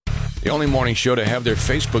The only morning show to have their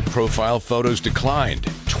Facebook profile photos declined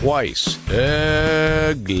twice.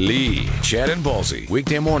 Ugly. Chad and Ballsy,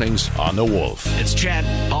 weekday mornings on The Wolf. It's Chad.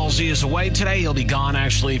 Ballsy is away today. He'll be gone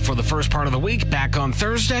actually for the first part of the week, back on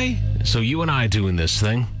Thursday. So you and I doing this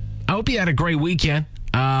thing. I hope you had a great weekend.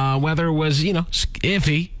 Weather was,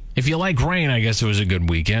 iffy. If you like rain, I guess it was a good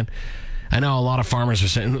weekend. I know a lot of farmers are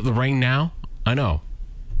saying, the rain now? I know.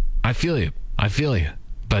 I feel you.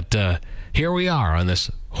 But here we are on this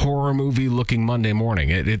horror movie looking Monday morning.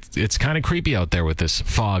 It's kind of creepy out there with this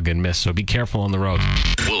fog and mist, so be careful on the road.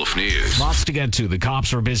 Wolf News. Lots to get to. The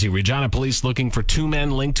cops are busy. Regina police looking for 2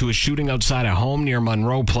 men linked to a shooting outside a home near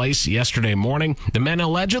Monroe Place yesterday morning. The men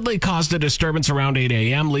allegedly caused a disturbance around 8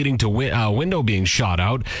 a.m., leading to a window being shot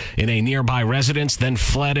out in a nearby residence, then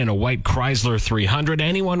fled in a white Chrysler 300.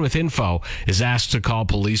 Anyone with info is asked to call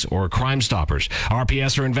police or Crime Stoppers.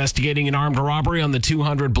 RPS are investigating an armed robbery on the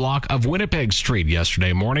 200 block of Winnipeg Street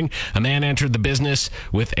yesterday morning. A man entered the business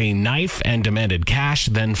with a knife and demanded cash,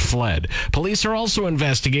 then fled. Police are also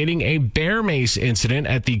investigating a bear mace incident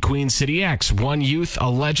at the Queen City X. One youth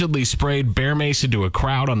allegedly sprayed bear mace into a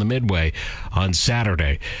crowd on the Midway on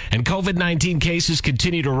Saturday. And COVID-19 cases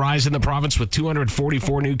continue to rise in the province, with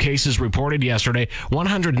 244 new cases reported yesterday.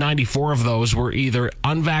 194 of those were either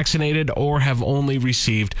unvaccinated or have only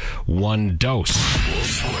received 1 dose.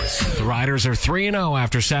 The Riders are 3-0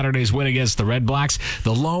 after Saturday's win against the Red Blacks,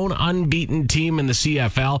 the lone unbeaten team in the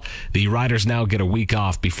CFL. The Riders now get a week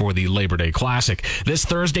off before the Labor Day Classic. This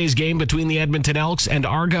Thursday's game between the Edmonton Elks and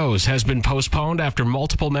Argos has been postponed after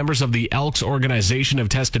multiple members of the Elks organization have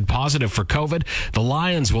tested positive for COVID. The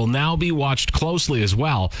Lions will now be watched closely as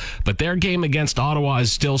well, but their game against Ottawa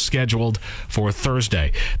is still scheduled for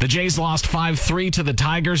Thursday. The Jays lost 5-3 to the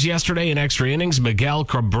Tigers yesterday in extra innings. Miguel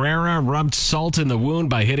Cabrera rubbed salt in the wound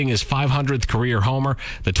by hitting his 500th career homer,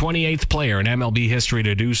 the 28th player in MLB history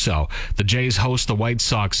to do so. The Jays host the White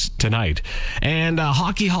Sox tonight. And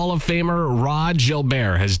Hockey Hall of Famer Rod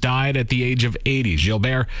Gilbert has died at the age of 80.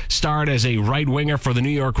 Gilbert starred as a right winger for the New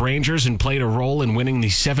York Rangers and played a role in winning the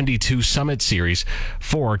 72 Summit Series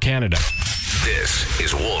for Canada. This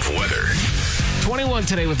is Wolf Weather. 21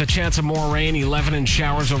 today with a chance of more rain, 11 in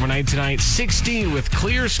showers overnight tonight, 16 with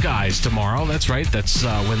clear skies tomorrow. That's right. That's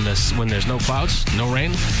when there's no clouds, no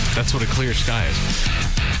rain. That's what a clear sky is.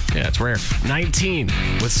 Yeah, it's rare. 19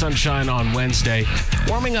 with sunshine on Wednesday.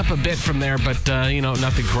 Warming up a bit from there, but,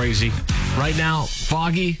 nothing crazy. Right now,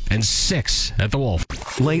 foggy and 6 at the Wolf.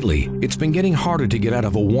 Lately, it's been getting harder to get out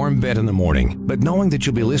of a warm bed in the morning, but knowing that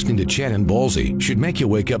you'll be listening to Chad and Ballsy should make you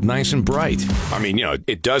wake up nice and bright. I mean,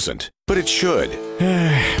 it doesn't, but it should.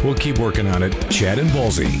 We'll keep working on it. Chad and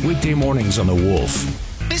Ballsy, weekday mornings on the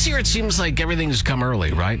Wolf. This year, it seems like everything's come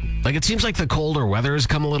early, right? Like, it seems like the colder weather has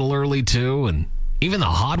come a little early, too, and even the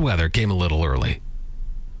hot weather came a little early.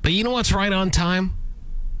 But you know what's right on time?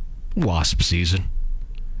 Wasp season.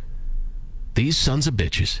 These sons of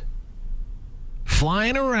bitches.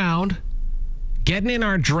 Flying around, getting in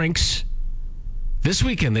our drinks. This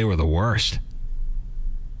weekend, they were the worst.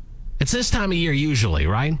 It's this time of year usually,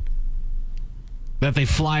 right? That they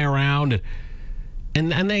fly around.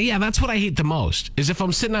 And that's what I hate the most, is if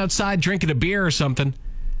I'm sitting outside drinking a beer or something,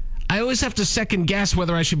 I always have to second guess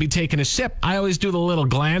whether I should be taking a sip. I always do the little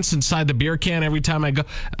glance inside the beer can every time I go.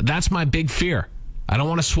 That's my big fear. I don't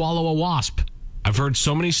want to swallow a wasp. I've heard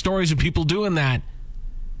so many stories of people doing that.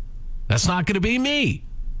 That's not going to be me.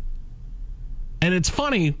 And it's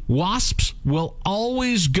funny, wasps will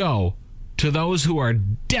always go to those who are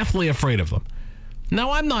deathly afraid of them.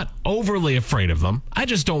 Now, I'm not overly afraid of them. I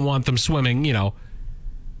just don't want them swimming,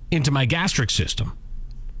 into my gastric system.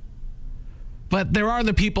 But there are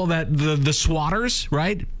the people that, the swatters,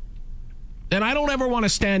 right? And I don't ever want to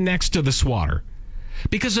stand next to the swatter.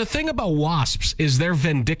 Because the thing about wasps is they're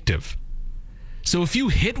vindictive. So if you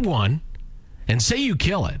hit one and say you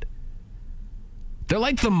kill it, they're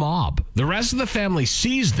like the mob. The rest of the family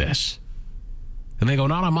sees this and they go,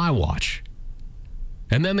 not on my watch.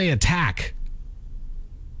 And then they attack.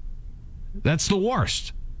 That's the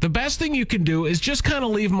worst. The best thing you can do is just kind of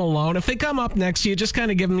leave them alone. If they come up next to you, just kind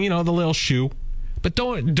of give them, the little shoo. But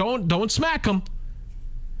don't smack them.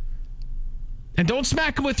 And don't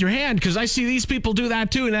smack them with your hand, because I see these people do that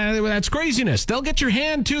too, and that's craziness. They'll get your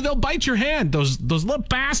hand too. They'll bite your hand. Those little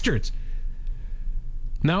bastards.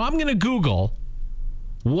 Now I'm going to Google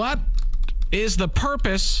what is the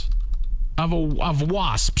purpose of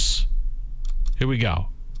wasps. Here we go.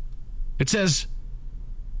 It says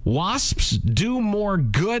wasps do more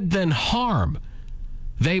good than harm.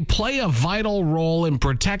 They play a vital role in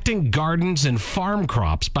protecting gardens and farm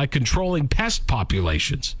crops by controlling pest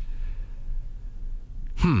populations.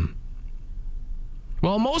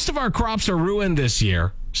 Well, most of our crops are ruined this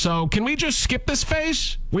year, so can we just skip this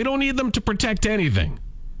phase? We don't need them to protect anything.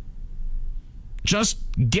 Just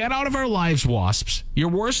get out of our lives, wasps. You're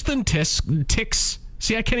worse than ticks.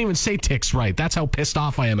 See, I can't even say ticks right. That's how pissed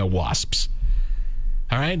off I am at wasps.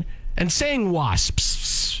 All right? And saying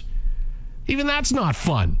wasps, even that's not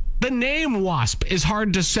fun. The name wasp is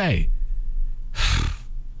hard to say.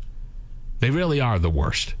 They really are the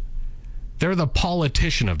worst. They're the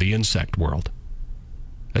politician of the insect world.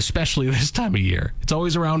 Especially this time of year. It's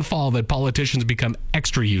always around fall that politicians become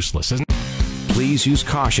extra useless, isn't it? Please use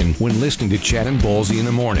caution when listening to Chad and Ballsy in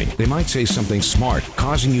the morning. They might say something smart,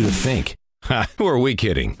 causing you to think. Ha, who are we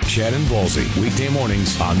kidding? Chad and Ballsy, weekday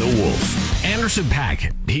mornings on The Wolf. Anderson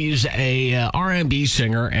 .Paak, he's a R&B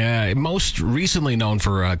singer, most recently known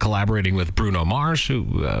for collaborating with Bruno Mars, who,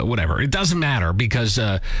 whatever. It doesn't matter because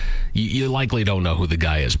you likely don't know who the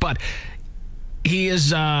guy is. But he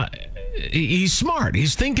is, he's smart.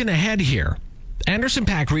 He's thinking ahead here. Anderson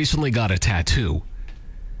 .Paak recently got a tattoo.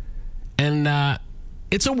 And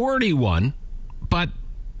it's a wordy one, but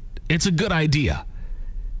it's a good idea.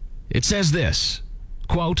 It says this,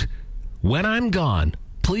 quote, "When I'm gone,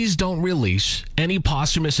 please don't release any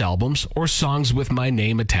posthumous albums or songs with my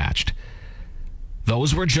name attached.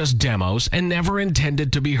 Those were just demos and never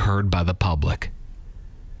intended to be heard by the public."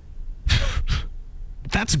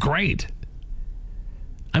 That's great.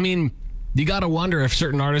 I mean, you got to wonder if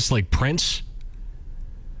certain artists like Prince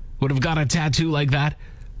would have got a tattoo like that.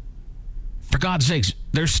 For God's sakes,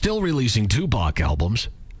 they're still releasing Tupac albums.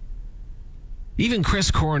 Even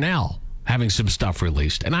Chris Cornell having some stuff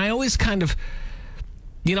released. And I always kind of,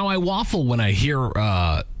 I waffle when I hear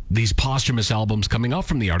these posthumous albums coming out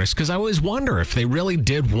from the artists because I always wonder if they really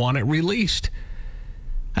did want it released.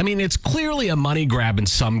 I mean, it's clearly a money grab in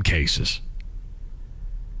some cases.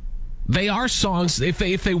 They are songs, if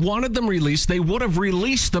they wanted them released, they would have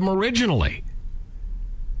released them originally.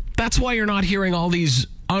 That's why you're not hearing all these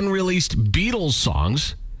unreleased Beatles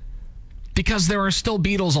songs, because there are still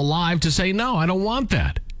Beatles alive to say, no, I don't want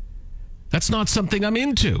that. That's not something I'm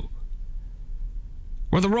into.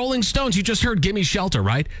 Or the Rolling Stones, you just heard Gimme Shelter,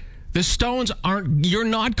 right? The Stones you're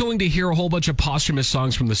not going to hear a whole bunch of posthumous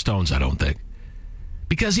songs from the Stones, I don't think.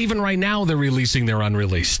 Because even right now, they're releasing their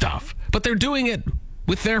unreleased stuff. But they're doing it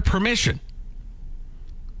with their permission.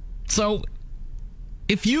 So,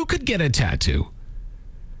 if you could get a tattoo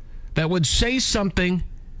that would say something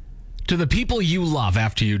to the people you love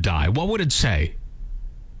after you die, what would it say?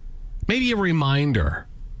 Maybe a reminder.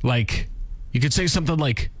 Like, you could say something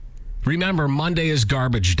like, remember, Monday is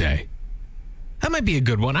garbage day. That might be a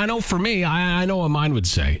good one. I know for me, I know what mine would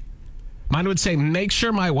say. Mine would say, make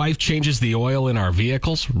sure my wife changes the oil in our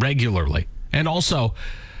vehicles regularly. And also,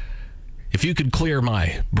 if you could clear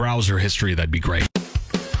my browser history, that'd be great.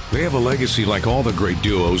 They have a legacy like all the great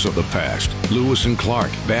duos of the past. Lewis and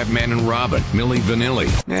Clark, Batman and Robin, Milli Vanilli.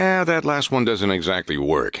 That last one doesn't exactly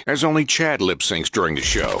work, as only Chad lip syncs during the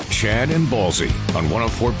show. Chad and Ballsy on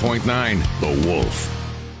 104.9 The Wolf.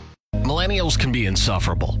 Millennials can be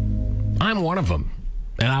insufferable. I'm one of them.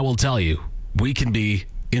 And I will tell you, we can be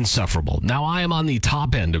insufferable. Now, I am on the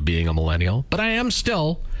top end of being a millennial, but I am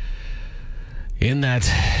still in that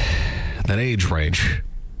age range.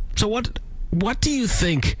 So what do you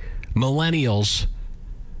think millennials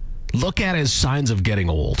look at as signs of getting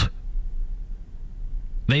old?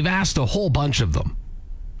 They've asked a whole bunch of them,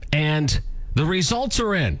 and the results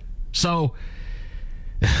are in. So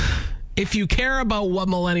if you care about what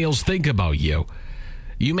millennials think about you,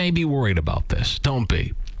 you may be worried about this. Don't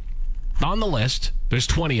be. On the list, there's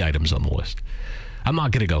 20 items on the list. I'm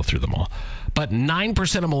not going to go through them all. But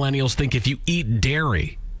 9% of millennials think if you eat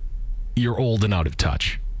dairy, you're old and out of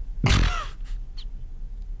touch.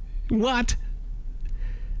 What?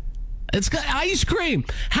 It's got ice cream.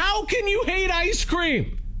 How can you hate ice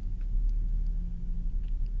cream?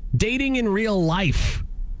 Dating in real life.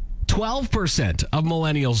 12% of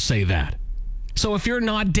millennials say that. So if you're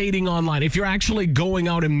not dating online, if you're actually going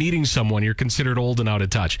out and meeting someone, you're considered old and out of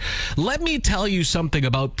touch. Let me tell you something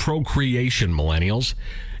about procreation, millennials.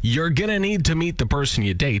 You're going to need to meet the person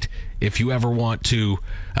you date if you ever want to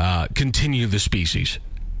continue the species.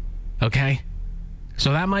 Okay?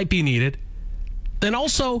 So that might be needed. And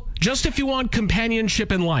also, just if you want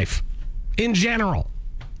companionship in life, in general,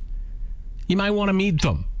 you might want to meet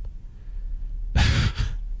them.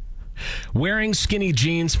 Wearing skinny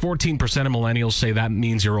jeans, 14% of millennials say that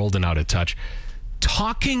means you're old and out of touch.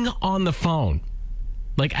 Talking on the phone,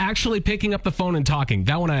 like actually picking up the phone and talking,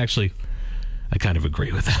 that one I kind of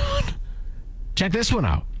agree with that one. Check this one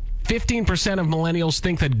out. 15% of millennials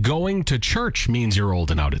think that going to church means you're old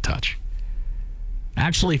and out of touch.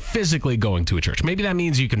 Actually physically going to a church. Maybe that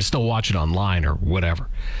means you can still watch it online or whatever.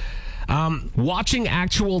 Watching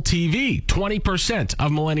actual TV. 20%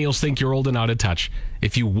 of millennials think you're old and out of touch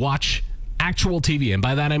if you watch actual TV. And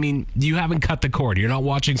by that, I mean you haven't cut the cord. You're not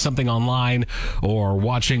watching something online or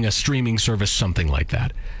watching a streaming service, something like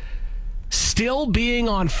that. Still being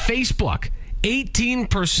on Facebook.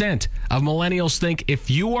 18% of millennials think if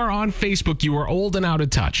you are on Facebook, you are old and out of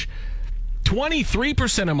touch.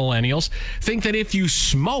 23% of millennials think that if you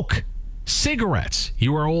smoke cigarettes,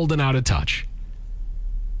 you are old and out of touch.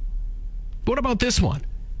 What about this one?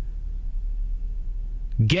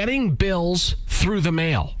 Getting bills through the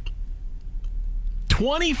mail.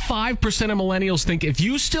 25% of millennials think if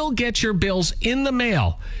you still get your bills in the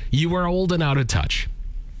mail, you are old and out of touch.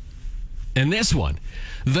 And this one,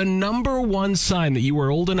 the number one sign that you are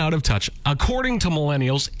old and out of touch, according to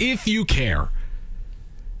millennials, if you care,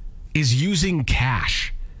 is using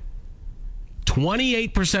cash. 28%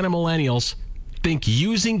 of millennials think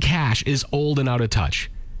using cash is old and out of touch.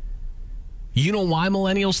 You know why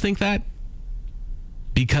millennials think that?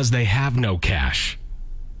 Because they have no cash.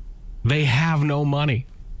 They have no money.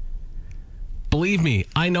 Believe me,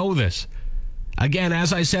 I know this. Again,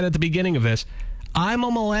 as I said at the beginning of this, I'm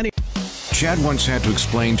a millennial. Chad once had to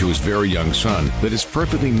explain to his very young son that it's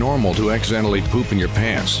perfectly normal to accidentally poop in your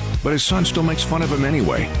pants, but his son still makes fun of him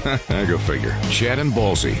anyway. Go figure. Chad and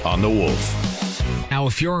Ballsy on The Wolf. Now,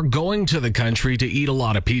 if you're going to the country to eat a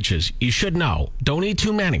lot of peaches, you should know, don't eat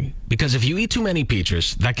too many, because if you eat too many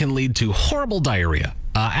peaches, that can lead to horrible diarrhea,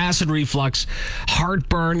 acid reflux,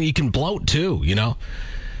 heartburn. You can bloat too, you know.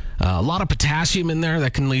 A lot of potassium in there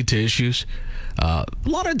that can lead to issues. A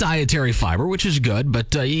lot of dietary fiber, which is good,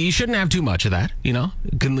 but you shouldn't have too much of that, you know.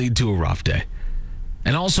 It can lead to a rough day.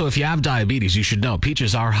 And also, if you have diabetes, you should know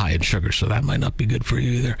peaches are high in sugar, so that might not be good for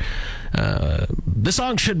you either. The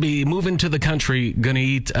song should be moving to the country, gonna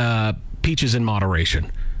eat peaches in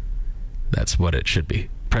moderation. That's what it should be.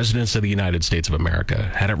 Presidents of the United States of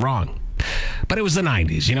America had it wrong. But it was the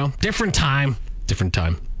 90s, you know? Different time.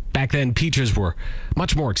 Back then, peaches were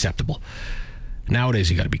much more acceptable. Nowadays,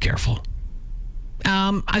 you got to be careful.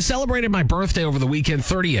 I celebrated my birthday over the weekend,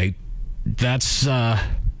 38. That's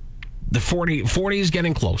the 40 is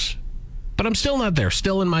getting close. But I'm still not there.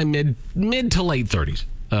 Still in my mid to late 30s.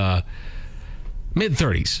 Mid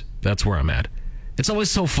 30s. That's where I'm at. It's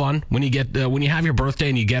always so fun when you get when you have your birthday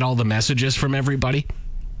and you get all the messages from everybody,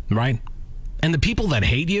 right? And the people that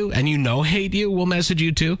hate you and hate you will message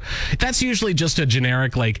you too. That's usually just a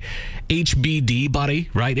generic like HBD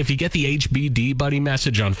buddy, right? If you get the HBD buddy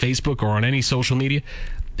message on Facebook or on any social media,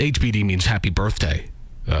 HBD means happy birthday.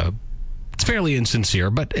 It's fairly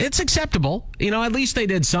insincere, but it's acceptable. You know, at least they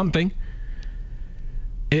did something.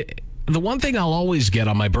 The one thing I'll always get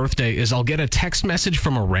on my birthday is I'll get a text message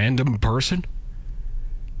from a random person.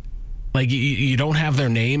 Like you don't have their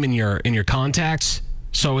name in your contacts.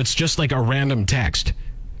 So it's just like a random text.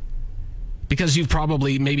 Because you've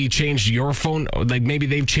probably maybe changed your phone, like maybe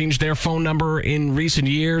they've changed their phone number in recent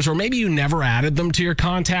years, or maybe you never added them to your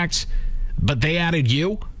contacts, but they added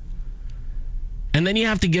you. And then you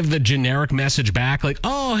have to give the generic message back like,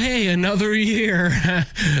 oh, hey, another year.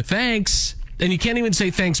 Thanks. And you can't even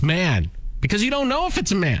say thanks, man, because you don't know if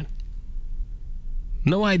it's a man.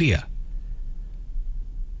 No idea.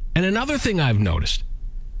 And another thing I've noticed.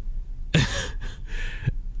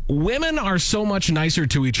 Women are so much nicer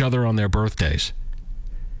to each other on their birthdays.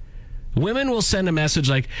 Women will send a message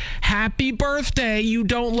like, happy birthday, you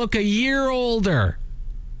don't look a year older.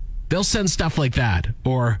 They'll send stuff like that.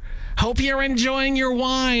 Or, hope you're enjoying your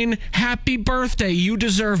wine. Happy birthday, you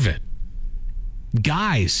deserve it.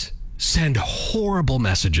 Guys send horrible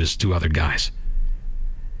messages to other guys.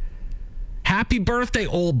 Happy birthday,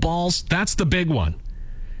 old balls. That's the big one.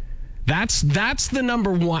 That's the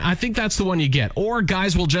number one. I think that's the one you get. Or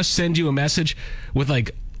guys will just send you a message with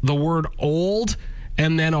like the word old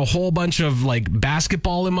and then a whole bunch of like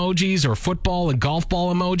basketball emojis or football and golf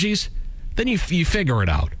ball emojis. Then you figure it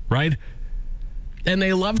out, right? And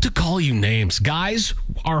they love to call you names. Guys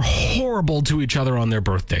are horrible to each other on their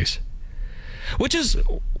birthdays.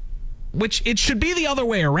 Which it should be the other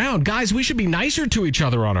way around. Guys, we should be nicer to each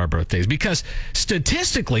other on our birthdays because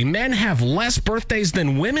statistically, men have less birthdays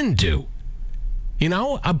than women do. You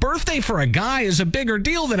know, a birthday for a guy is a bigger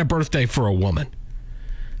deal than a birthday for a woman.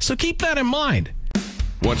 So keep that in mind.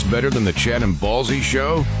 What's better than the Chad and Ballsy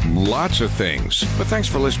show? Lots of things. But thanks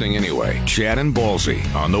for listening anyway. Chad and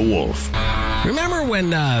Ballsy on The Wolf. Remember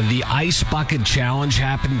when the ice bucket challenge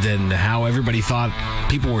happened and how everybody thought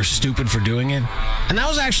people were stupid for doing it? And that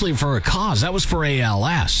was actually for a cause. That was for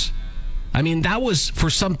ALS. I mean, that was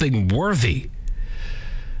for something worthy.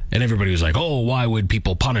 And everybody was like, oh, why would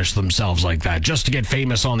people punish themselves like that just to get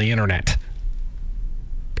famous on the internet?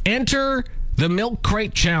 Enter the Milk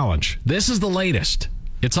Crate Challenge. This is the latest.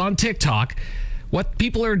 It's on TikTok. What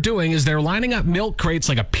people are doing is they're lining up milk crates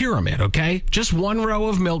like a pyramid, okay? Just one row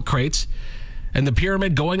of milk crates and the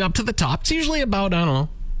pyramid going up to the top. It's usually about,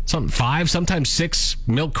 5, sometimes 6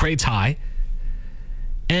 milk crates high.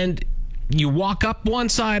 And you walk up one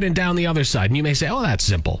side and down the other side. And you may say, oh, that's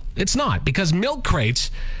simple. It's not, because milk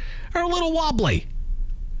crates are a little wobbly.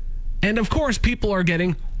 And of course, people are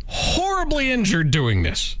getting horribly injured doing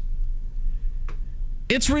this.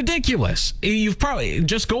 It's ridiculous. You've probably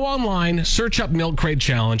just go online, search up Milk Crate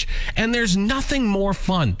Challenge, and there's nothing more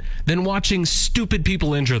fun than watching stupid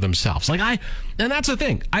people injure themselves. And that's the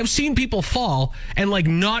thing. I've seen people fall and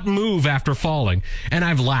not move after falling, and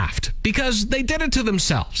I've laughed because they did it to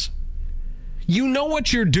themselves. You know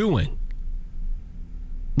what you're doing,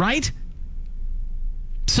 right?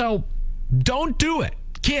 So don't do it.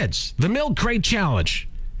 Kids, the Milk Crate Challenge,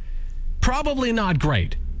 probably not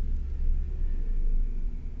great.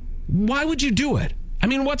 Why would you do it? I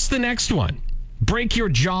mean, what's the next one? Break your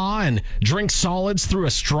jaw and drink solids through a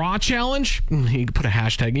straw challenge? You could put a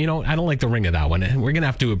hashtag. I don't like the ring of that one. We're going to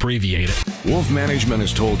have to abbreviate it. Wolf Management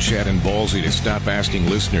has told Chad and Ballsy to stop asking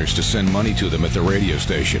listeners to send money to them at the radio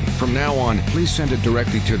station. From now on, please send it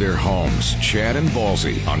directly to their homes. Chad and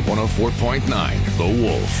Ballsy on 104.9 The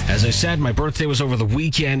Wolf. As I said, my birthday was over the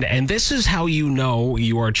weekend, and this is how you know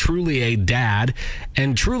you are truly a dad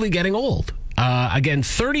and truly getting old. Again,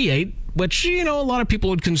 38, which, a lot of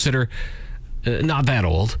people would consider not that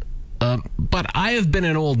old. But I have been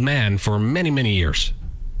an old man for many, many years.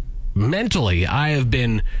 Mentally, I have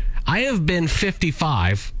been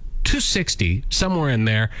 55 to 60, somewhere in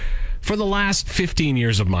there, for the last 15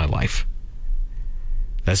 years of my life.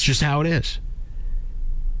 That's just how it is.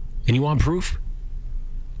 And you want proof?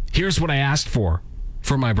 Here's what I asked for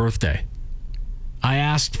my birthday. I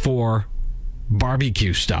asked for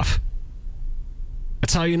barbecue stuff.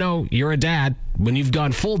 That's how you know you're a dad, when you've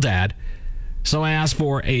gone full dad. So I asked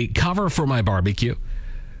for a cover for my barbecue,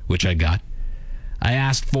 which I got. I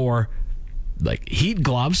asked for heat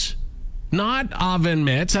gloves, not oven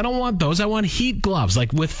mitts. I don't want those. I want heat gloves,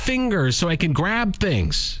 with fingers so I can grab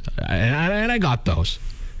things. And I got those.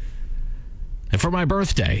 And for my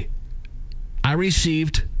birthday, I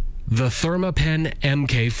received the Thermapen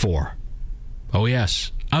MK4. Oh,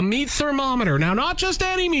 yes. A meat thermometer. Now, not just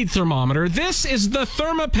any meat thermometer. This is the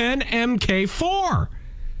Thermapen MK4.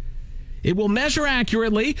 It will measure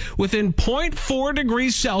accurately within 0.4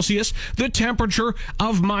 degrees Celsius the temperature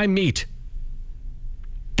of my meat.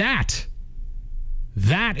 That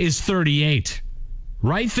is 38.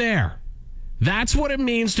 Right there. That's what it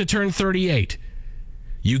means to turn 38.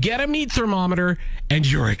 You get a meat thermometer and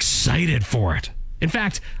you're excited for it. In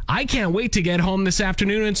fact, I can't wait to get home this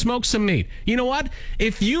afternoon and smoke some meat. You know what?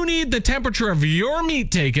 If you need the temperature of your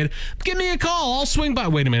meat taken, give me a call. I'll swing by.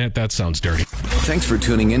 Wait a minute. That sounds dirty. Thanks for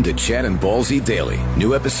tuning in to Chad and Ballsy Daily.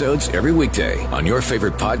 New episodes every weekday on your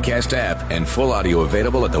favorite podcast app and full audio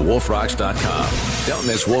available at thewolfrocks.com. Don't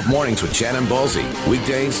miss Wolf Mornings with Chad and Ballsy.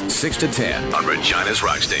 Weekdays 6 to 10 on Regina's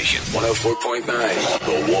Rock Station. 104.9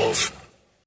 The Wolf.